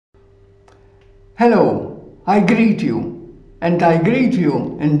Hello, I greet you, and I greet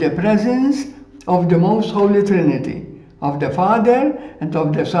you in the presence of the Most Holy Trinity, of the Father, and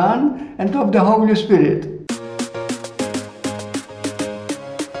of the Son, and of the Holy Spirit.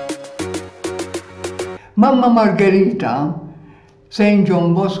 Mamma Margherita, Saint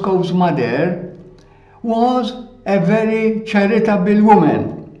John Bosco's mother, was a very charitable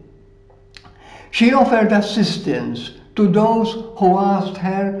woman. She offered assistance to those who asked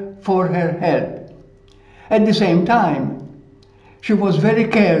her for her help. At the same time, she was very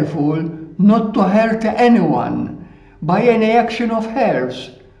careful not to hurt anyone by any action of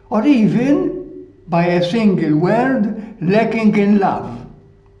hers, or even by a single word lacking in love.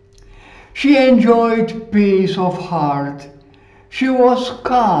 She enjoyed peace of heart. She was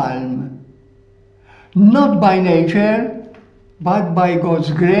calm, not by nature, but by God's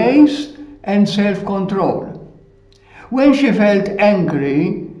grace and self-control. When she felt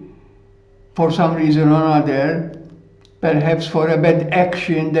angry, for some reason or other, perhaps for a bad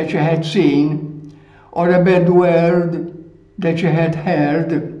action that she had seen, or a bad word that she had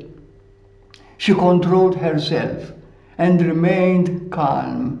heard, she controlled herself and remained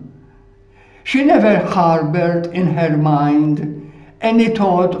calm. She never harbored in her mind any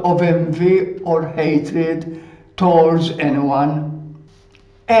thought of envy or hatred towards anyone,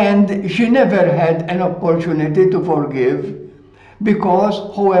 and she never had an opportunity to forgive,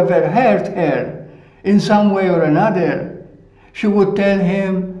 because whoever hurt her in some way or another, she would tell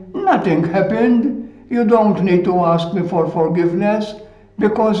him, "Nothing happened, you don't need to ask me for forgiveness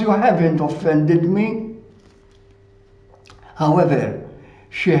because you haven't offended me." However,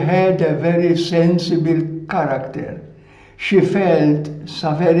 she had a very sensible character. She felt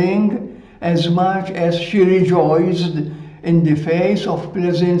suffering as much as she rejoiced in the face of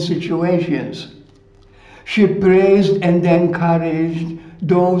pleasant situations. She praised and encouraged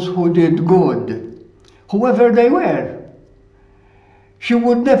those who did good, whoever they were. She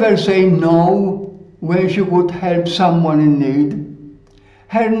would never say no when she could help someone in need.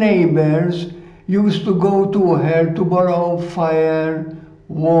 Her neighbors used to go to her to borrow fire,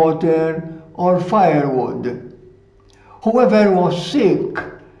 water, or firewood. Whoever was sick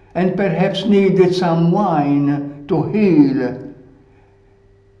and perhaps needed some wine to heal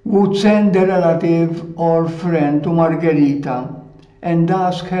would send a relative or friend to Margherita and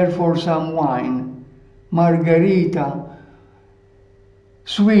ask her for some wine. Margherita,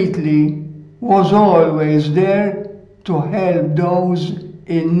 sweetly, was always there to help those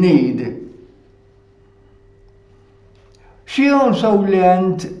in need. She also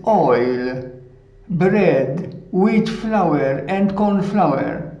lent oil, bread, wheat flour, and corn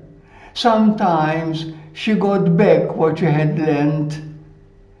flour. Sometimes she got back what she had lent,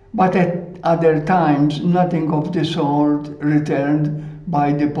 but at other times nothing of the sort returned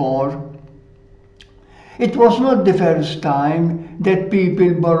by the poor. It was not the first time that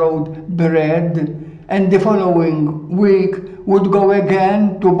people borrowed bread and the following week would go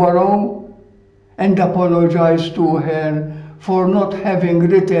again to borrow and apologize to her for not having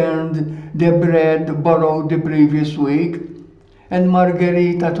returned the bread borrowed the previous week. And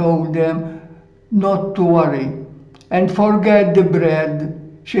Margherita told them not to worry and forget the bread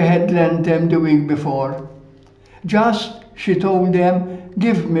she had lent them the week before. Just, she told them,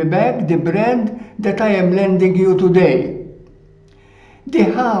 "Give me back the bread that I am lending you today." The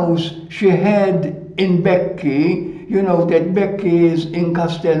house she had in Becchi, you know that Becchi is in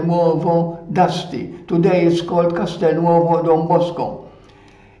Castelnuovo d'Asti. Today it's called Castelnuovo Don Bosco.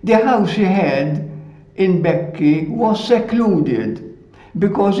 The house she had in Becchi was secluded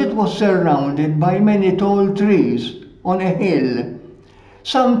because it was surrounded by many tall trees on a hill.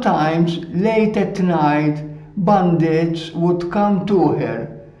 Sometimes, late at night, bandits would come to her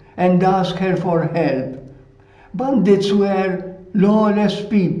and ask her for help. Bandits were lawless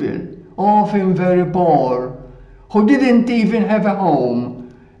people, often very poor, who didn't even have a home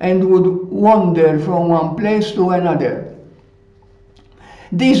and would wander from one place to another.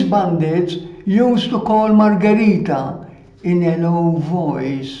 These bandits used to call Margherita in a low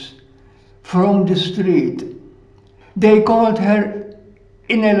voice from the street. They called her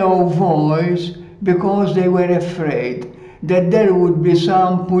in a low voice because they were afraid that there would be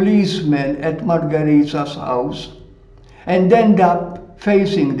some policemen at Margherita's house and end up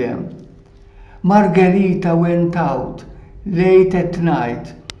facing them. Margherita went out late at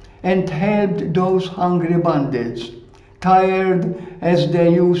night and helped those hungry bandits, tired as they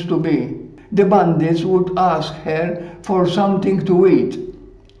used to be. The bandits would ask her for something to eat,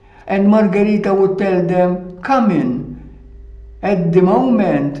 and Margherita would tell them, "Come in. At the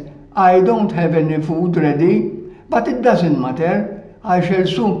moment, I don't have any food ready, but it doesn't matter. I shall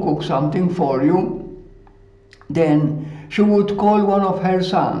soon cook something for you. Then she would call one of her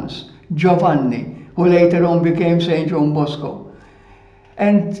sons, Giovanni, who later on became Saint John Bosco.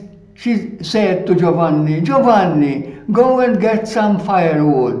 And she said to Giovanni, Giovanni, go and get some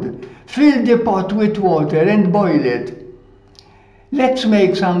firewood, fill the pot with water and boil it. Let's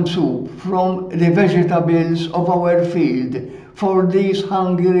make some soup from the vegetables of our field for these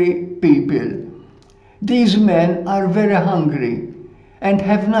hungry people. These men are very hungry and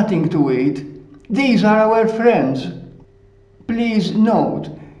have nothing to eat. These are our friends. Please note,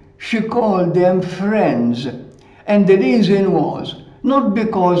 she called them friends, and the reason was not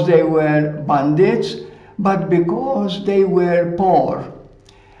because they were bandits, but because they were poor.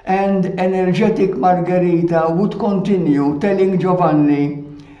 And energetic Margherita would continue telling Giovanni,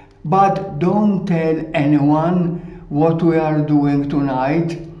 but don't tell anyone what we are doing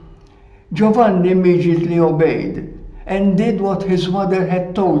tonight. Giovanni immediately obeyed and did what his mother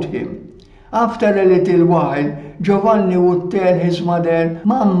had told him. After a little while, Giovanni would tell his mother,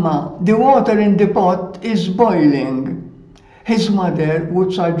 Mamma, the water in the pot is boiling. His mother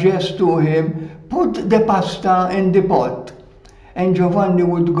would suggest to him, put the pasta in the pot. And Giovanni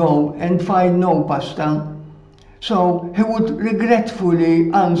would go and find no pasta. So he would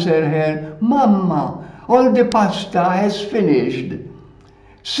regretfully answer her, Mamma, all the pasta has finished.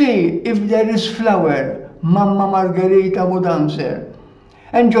 See if there is flour, Mamma Margherita would answer.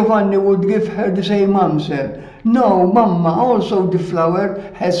 And Giovanni would give her the same answer. No, Mamma, also the flour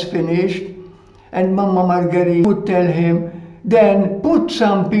has finished. And Mamma Margherita would tell him, then put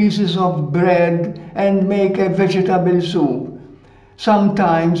some pieces of bread and make a vegetable soup.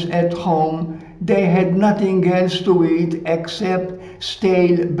 Sometimes at home they had nothing else to eat except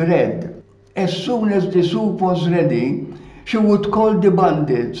stale bread. As soon as the soup was ready, she would call the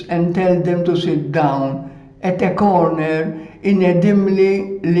bandits and tell them to sit down at a corner in a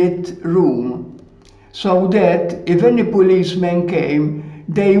dimly lit room, so that if any policemen came,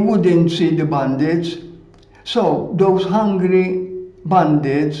 they wouldn't see the bandits. So those hungry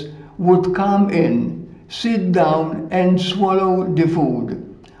bandits would come in, sit down and swallow the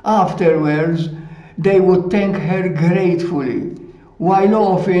food. Afterwards, they would thank her gratefully, while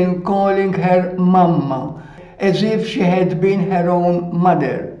often calling her Mamma, as if she had been her own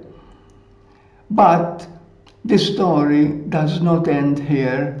mother. But the story does not end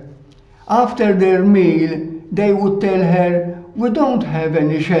here. After their meal, they would tell her, we don't have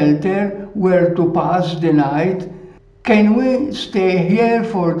any shelter where to pass the night. Can we stay here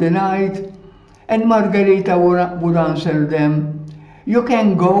for the night? And Margherita would answer them, you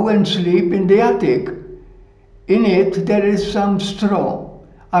can go and sleep in the attic. In it there is some straw.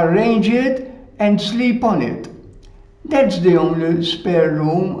 Arrange it and sleep on it. That's the only spare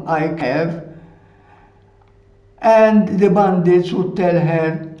room I have. And the bandits would tell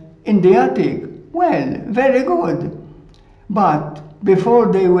her, in the attic? Well, very good. But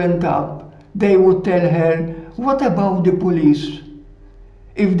before they went up, they would tell her, what about the police?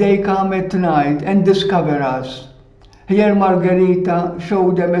 If they come at night and discover us. Here Margherita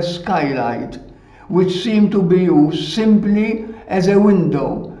showed them a skylight, which seemed to be used simply as a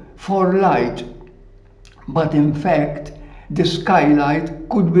window for light. But in fact, the skylight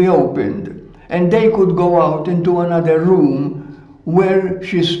could be opened, and they could go out into another room where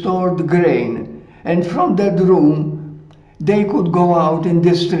she stored grain, and from that room they could go out in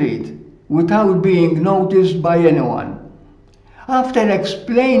the street without being noticed by anyone. After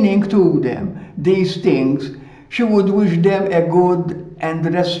explaining to them these things, she would wish them a good and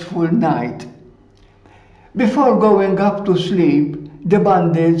restful night. Before going up to sleep, the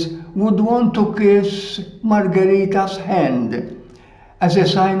bandits would want to kiss Margherita's hand as a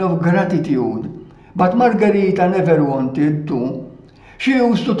sign of gratitude, but Margherita never wanted to. She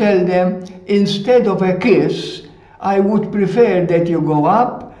used to tell them, instead of a kiss, I would prefer that you go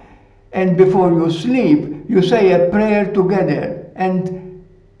up and before you sleep, you say a prayer together and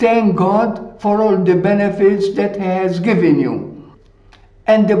thank God for all the benefits that He has given you.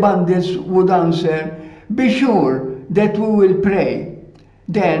 And the bandits would answer, be sure that we will pray.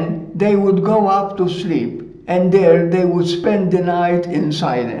 Then they would go up to sleep, and there they would spend the night in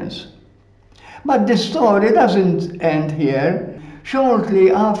silence. But the story doesn't end here.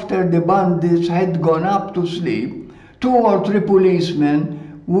 Shortly after the bandits had gone up to sleep, 2 or 3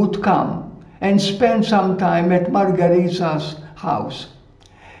 policemen would come and spend some time at Margherita's house.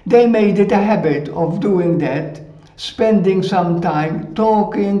 They made it a habit of doing that, spending some time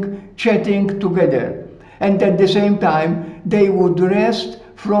talking, chatting together, and at the same time they would rest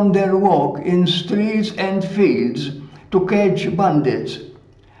from their walk in streets and fields to catch bandits.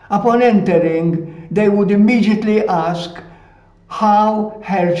 Upon entering, they would immediately ask how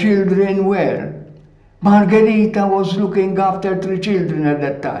her children were. Margherita was looking after 3 children at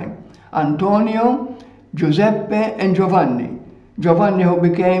that time: Antonio, Giuseppe, and Giovanni. Giovanni, who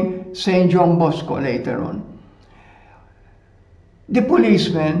became Saint John Bosco later on. The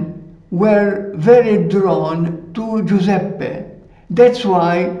policemen were very drawn to Giuseppe. That's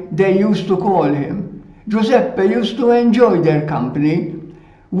why they used to call him. Giuseppe used to enjoy their company,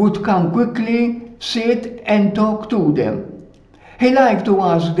 would come quickly, sit and talk to them. He liked to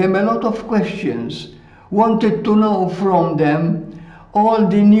ask them a lot of questions, wanted to know from them all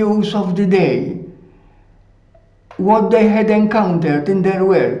the news of the day, what they had encountered in their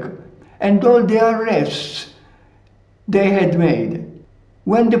work, and all the arrests they had made.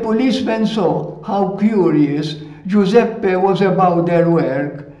 When the policemen saw how curious Giuseppe was about their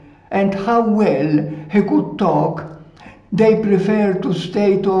work and how well he could talk, they preferred to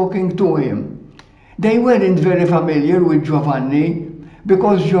stay talking to him. They weren't very familiar with Giovanni,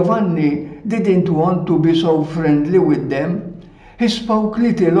 because Giovanni didn't want to be so friendly with them. He spoke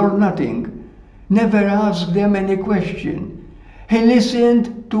little or nothing, never asked them any question. He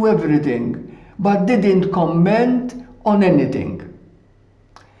listened to everything, but didn't comment on anything.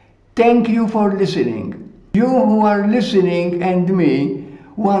 Thank you for listening. You who are listening and me,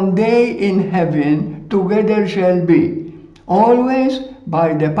 one day in heaven together shall be, always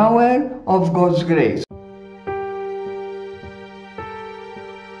by the power of God's grace.